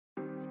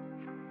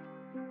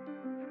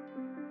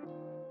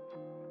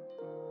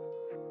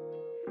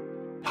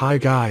Hi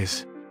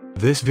guys.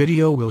 This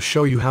video will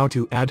show you how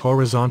to add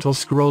horizontal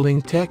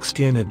scrolling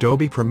text in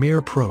Adobe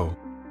Premiere Pro.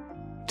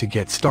 To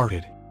get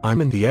started, I'm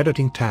in the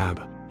Editing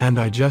tab, and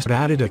I just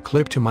added a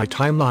clip to my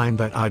timeline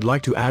that I'd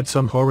like to add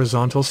some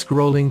horizontal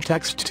scrolling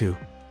text to.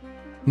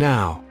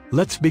 Now,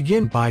 let's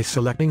begin by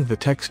selecting the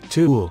text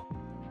tool.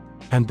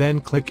 And then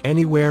click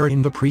anywhere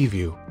in the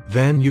preview,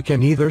 then you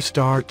can either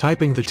start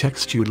typing the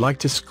text you'd like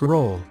to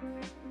scroll.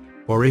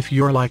 Or if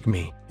you're like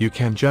me, you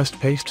can just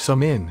paste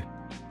some in.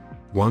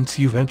 Once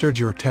you've entered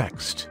your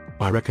text,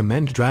 I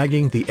recommend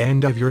dragging the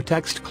end of your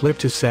text clip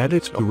to set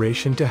its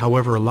duration to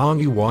however long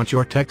you want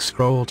your text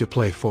scroll to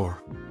play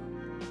for.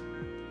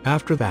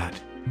 After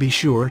that, be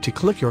sure to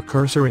click your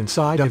cursor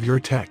inside of your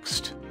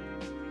text.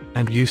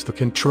 And use the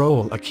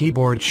Control A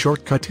keyboard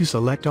shortcut to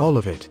select all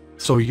of it,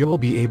 so you'll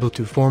be able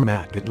to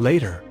format it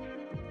later.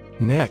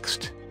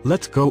 Next,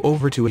 let's go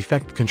over to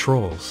Effect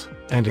Controls,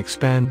 and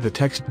expand the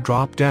text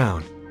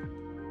drop-down,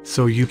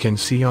 so you can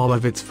see all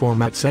of its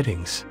format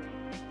settings.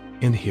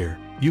 In here,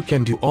 you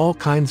can do all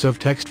kinds of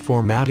text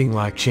formatting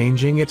like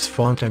changing its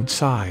font and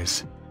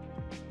size.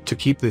 To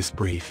keep this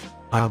brief,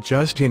 I'll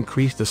just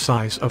increase the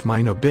size of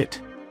mine a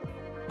bit.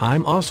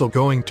 I'm also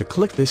going to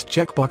click this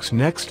checkbox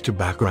next to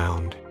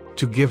Background,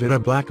 to give it a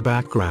black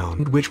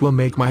background which will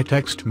make my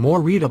text more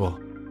readable.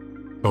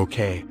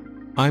 Okay.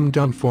 I'm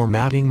done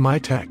formatting my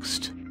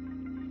text.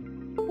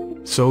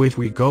 So if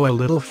we go a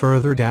little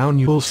further down,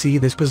 you'll see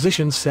this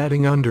position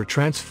setting under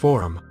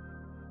Transform.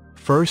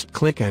 First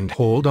click and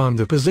hold on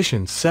the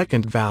position's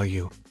second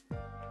value,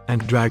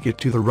 and drag it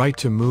to the right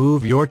to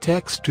move your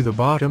text to the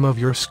bottom of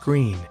your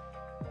screen.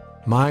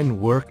 Mine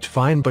worked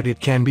fine, but it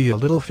can be a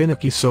little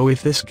finicky, so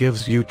if this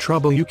gives you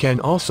trouble you can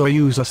also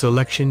use a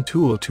selection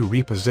tool to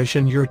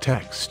reposition your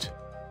text.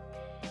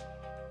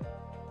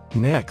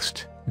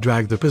 Next,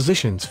 drag the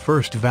position's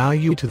first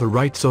value to the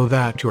right so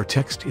that your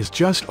text is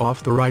just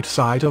off the right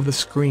side of the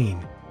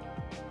screen.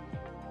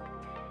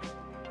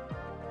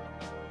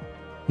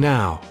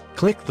 Now,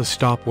 click the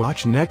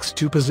stopwatch next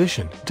to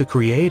Position to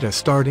create a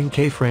starting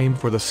keyframe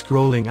for the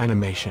scrolling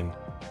animation.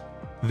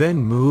 Then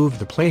move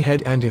the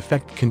playhead and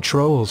effect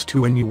controls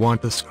to when you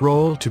want the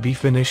scroll to be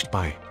finished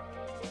by.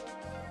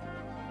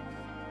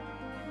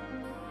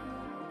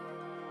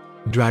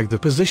 Drag the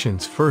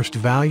position's first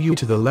value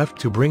to the left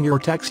to bring your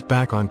text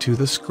back onto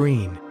the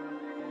screen.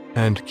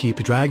 And keep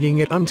dragging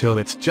it until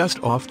it's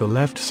just off the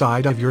left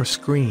side of your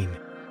screen.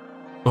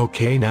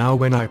 Okay, now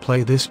when I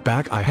play this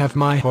back I have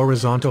my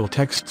horizontal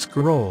text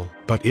scroll,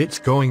 but it's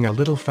going a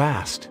little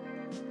fast.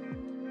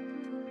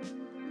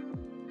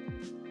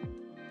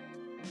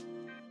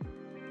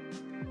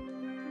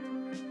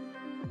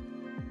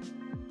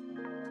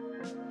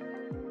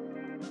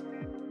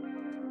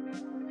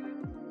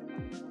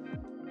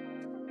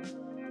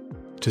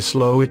 To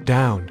slow it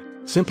down,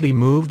 simply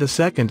move the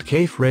second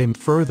keyframe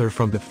further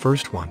from the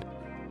first one.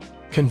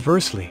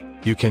 Conversely,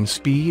 you can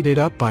speed it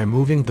up by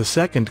moving the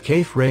second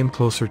keyframe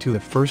closer to the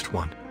first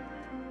one.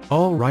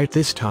 Alright,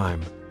 this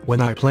time, when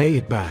I play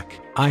it back,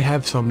 I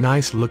have some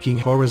nice looking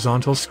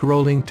horizontal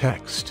scrolling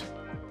text.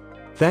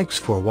 Thanks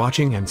for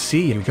watching and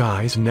see you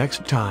guys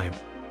next time.